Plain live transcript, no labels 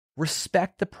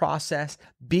Respect the process.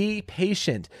 Be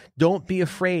patient. Don't be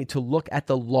afraid to look at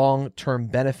the long-term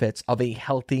benefits of a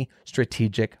healthy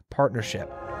strategic partnership.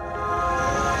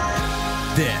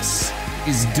 This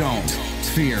is Don't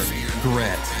Fear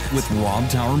Grit with Rob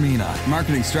Taormina.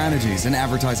 Marketing strategies and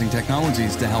advertising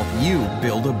technologies to help you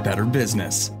build a better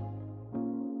business.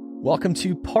 Welcome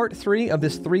to part 3 of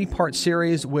this 3-part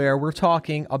series where we're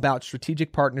talking about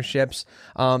strategic partnerships.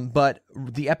 But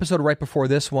the episode right before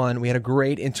this one, we had a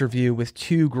great interview with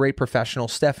 2 great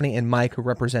professionals, Stephanie and Mike, who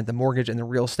represent the mortgage and the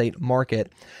real estate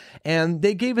market. And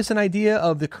they gave us an idea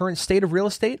of the current state of real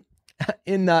estate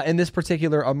in this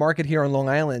particular market here on Long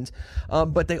Island.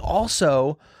 But they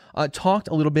also talked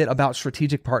a little bit about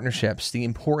strategic partnerships, the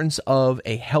importance of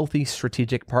a healthy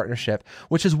strategic partnership,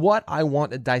 which is what I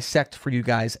want to dissect for you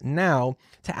guys now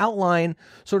to outline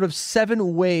sort of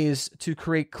 7 ways to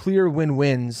create clear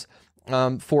win-wins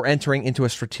for entering into a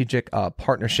strategic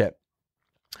partnership.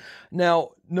 Now,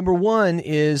 number 1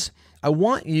 is I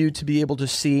want you to be able to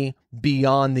see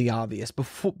beyond the obvious,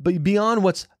 beyond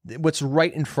what's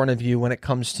right in front of you when it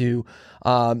comes to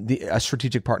a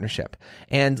strategic partnership.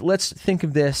 And let's think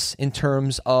of this in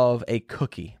terms of a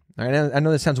cookie. All right, I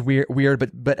know this sounds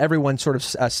weird, but everyone sort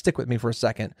of stick with me for a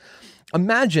second.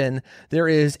 Imagine there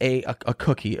is a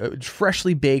cookie, a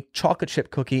freshly baked chocolate chip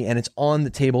cookie, and it's on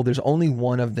the table. There's only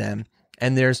one of them.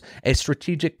 And there's a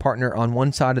strategic partner on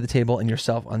one side of the table and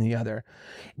yourself on the other.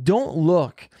 Don't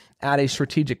look at a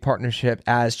strategic partnership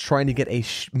as trying to get a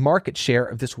market share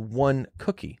of this one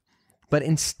cookie. But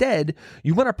instead,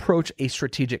 you want to approach a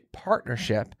strategic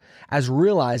partnership as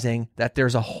realizing that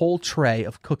there's a whole tray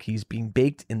of cookies being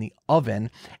baked in the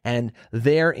oven, and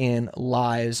therein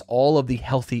lies all of the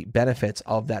healthy benefits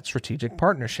of that strategic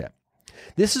partnership.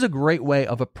 This is a great way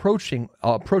of approaching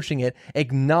it,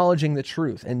 acknowledging the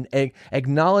truth and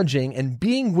acknowledging and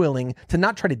being willing to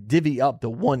not try to divvy up the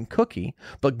one cookie,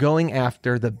 but going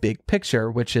after the big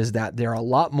picture, which is that there are a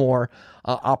lot more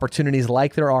opportunities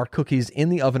like there are cookies in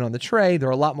the oven on the tray. There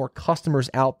are a lot more customers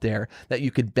out there that you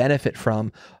could benefit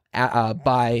from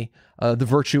by the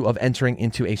virtue of entering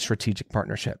into a strategic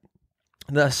partnership.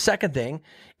 The second thing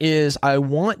is I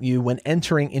want you, when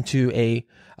entering into a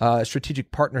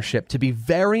strategic partnership, to be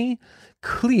very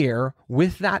clear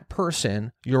with that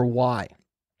person your why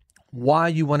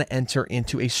you want to enter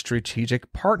into a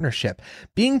strategic partnership.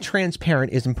 Being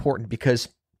transparent is important because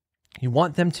you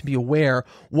want them to be aware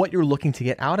what you're looking to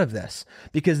get out of this,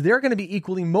 because they're going to be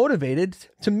equally motivated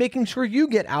to making sure you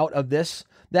get out of this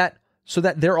so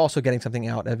that they're also getting something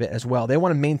out of it as well. They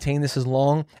want to maintain this as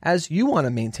long as you want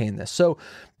to maintain this. So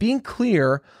being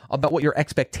clear about what your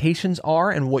expectations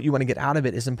are and what you want to get out of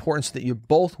it is important so that you're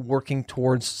both working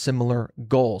towards similar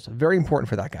goals. Very important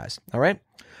for that, guys. All right.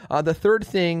 The third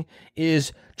thing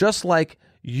is, just like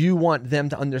you want them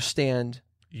to understand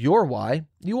your why,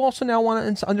 you also now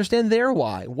want to understand their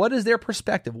why. What is their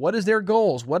perspective? What is their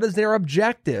goals? What is their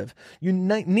objective? You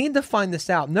need to find this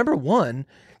out. Number 1,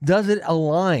 does it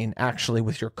align actually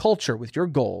with your culture, with your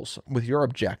goals, with your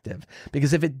objective?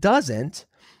 Because if it doesn't,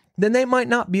 then they might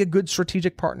not be a good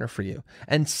strategic partner for you.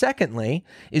 And secondly,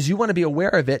 is you want to be aware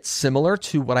of it, similar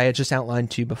to what I had just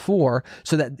outlined to you before,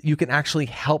 so that you can actually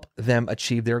help them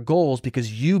achieve their goals,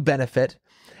 because you benefit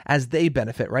as they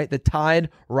benefit, right? The tide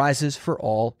rises for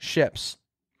all ships.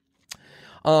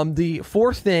 The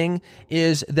fourth thing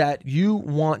is that you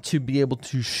want to be able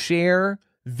to share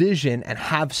vision and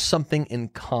have something in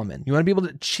common. You want to be able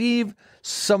to achieve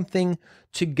something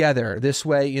together. This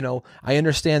way, I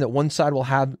understand that one side will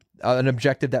have an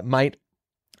objective that might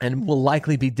and will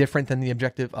likely be different than the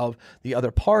objective of the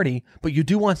other party, but you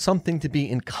do want something to be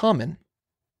in common.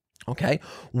 Okay?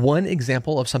 One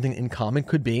example of something in common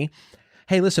could be,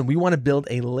 hey, listen, we want to build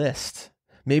a list.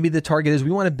 Maybe the target is we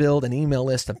want to build an email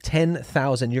list of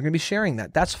 10,000. You're going to be sharing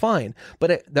that. That's fine.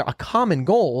 But a common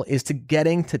goal is to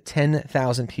getting to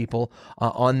 10,000 people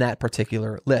on that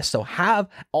particular list. So have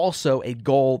also a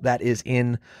goal that is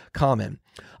in common.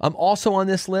 Also on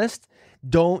this list,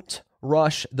 don't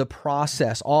rush the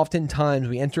process. Oftentimes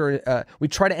we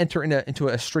try to enter into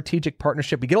a strategic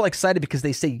partnership. We get all excited because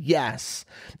they say yes,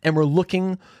 and we're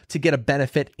looking to get a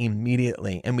benefit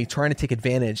immediately, and we trying to take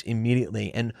advantage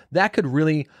immediately. And that could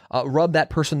really rub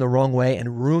that person the wrong way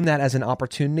and ruin that as an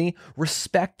opportunity.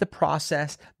 Respect the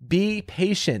process. Be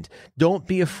patient. Don't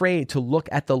be afraid to look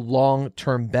at the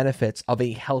long-term benefits of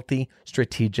a healthy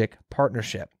strategic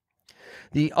partnership.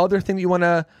 The other thing that you want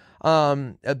to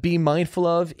be mindful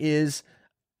of is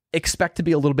expect to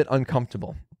be a little bit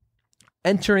uncomfortable.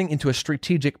 entering into a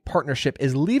strategic partnership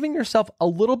is leaving yourself a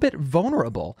little bit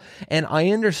vulnerable. And I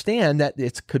understand that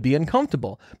it could be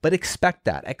uncomfortable, but expect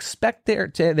that. Expect there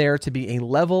to be a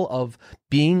level of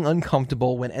being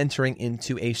uncomfortable when entering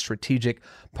into a strategic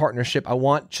partnership. I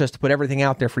want just to put everything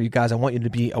out there for you guys. I want you to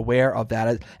be aware of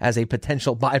that as a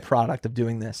potential byproduct of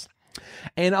doing this.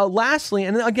 And lastly,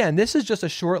 and again, this is just a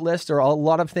short list, or a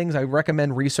lot of things I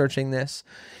recommend researching this,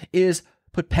 is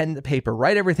put pen to paper,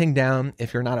 write everything down.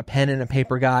 If you're not a pen and a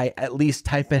paper guy, at least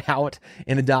type it out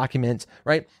in a document,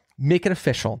 right? Make it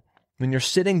official. When you're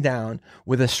sitting down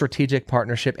with a strategic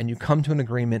partnership and you come to an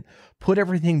agreement, put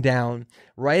everything down,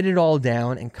 write it all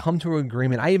down, and come to an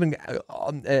agreement. I even,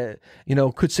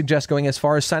 could suggest going as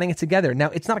far as signing it together.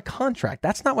 Now, it's not a contract.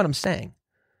 That's not what I'm saying.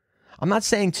 I'm not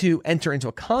saying to enter into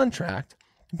a contract,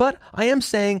 but I am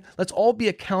saying let's all be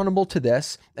accountable to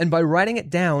this. And by writing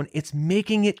it down, it's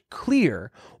making it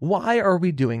clear. Why are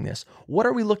we doing this? What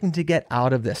are we looking to get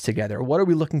out of this together? What are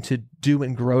we looking to do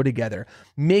and grow together?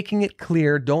 Making it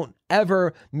clear. Don't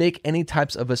ever make any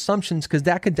types of assumptions, because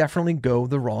that could definitely go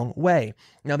the wrong way.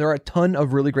 Now, there are a ton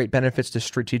of really great benefits to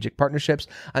strategic partnerships.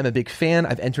 I'm a big fan.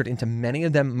 I've entered into many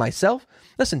of them myself.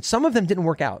 Listen, some of them didn't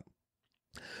work out.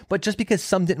 But just because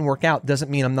some didn't work out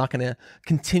doesn't mean I'm not going to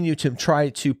continue to try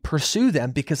to pursue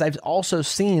them, because I've also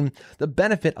seen the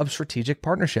benefit of strategic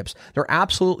partnerships. They're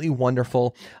absolutely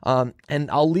wonderful. And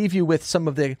I'll leave you with some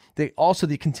of the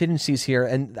contingencies here.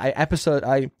 And I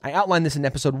outlined this in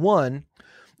episode 1,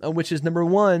 which is number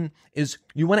 1 is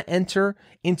you want to enter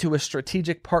into a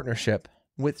strategic partnership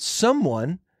with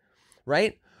someone,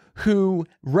 right, who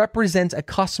represents a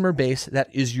customer base that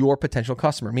is your potential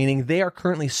customer, meaning they are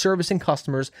currently servicing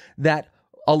customers that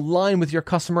align with your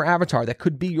customer avatar that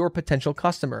could be your potential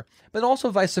customer, but also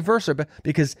vice versa,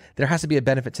 because there has to be a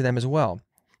benefit to them as well.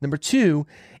 Number 2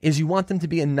 is you want them to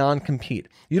be a non-compete.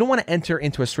 You don't want to enter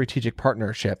into a strategic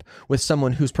partnership with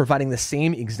someone who's providing the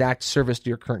same exact service to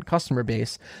your current customer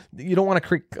base. You don't want to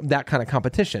create that kind of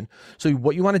competition. So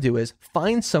what you want to do is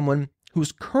find someone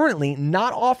who's currently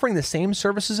not offering the same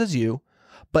services as you,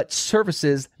 but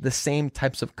services the same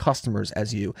types of customers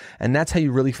as you. And that's how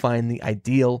you really find the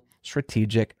ideal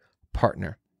strategic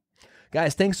partner.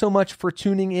 Guys, thanks so much for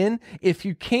tuning in. If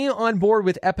you came on board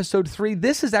with episode 3,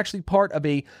 this is actually part of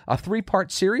a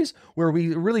 3-part series where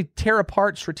we really tear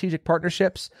apart strategic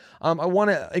partnerships. I want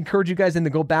to encourage you guys then to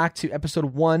go back to episode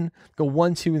 1, go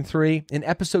 1, 2, and 3. In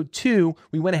episode 2,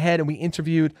 we went ahead and we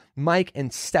interviewed Mike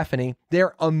and Stephanie.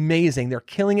 They're amazing. They're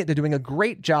killing it. They're doing a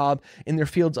great job in their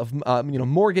fields of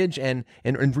mortgage and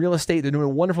real estate. They're doing a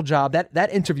wonderful job.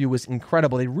 That interview was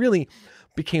incredible. They really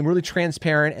became really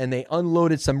transparent, and they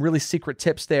unloaded some really secret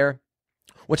tips there,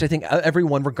 which I think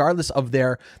everyone, regardless of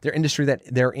their industry that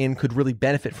they're in, could really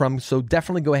benefit from. So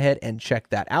definitely go ahead and check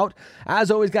that out.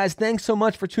 As always, guys, thanks so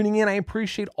much for tuning in. I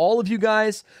appreciate all of you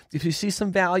guys. If you see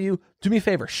some value, do me a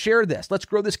favor, share this. Let's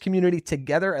grow this community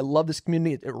together. I love this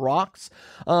community. It rocks.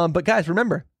 But guys,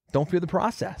 remember, don't fear the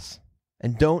process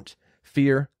and don't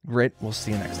fear grit. We'll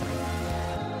see you next time.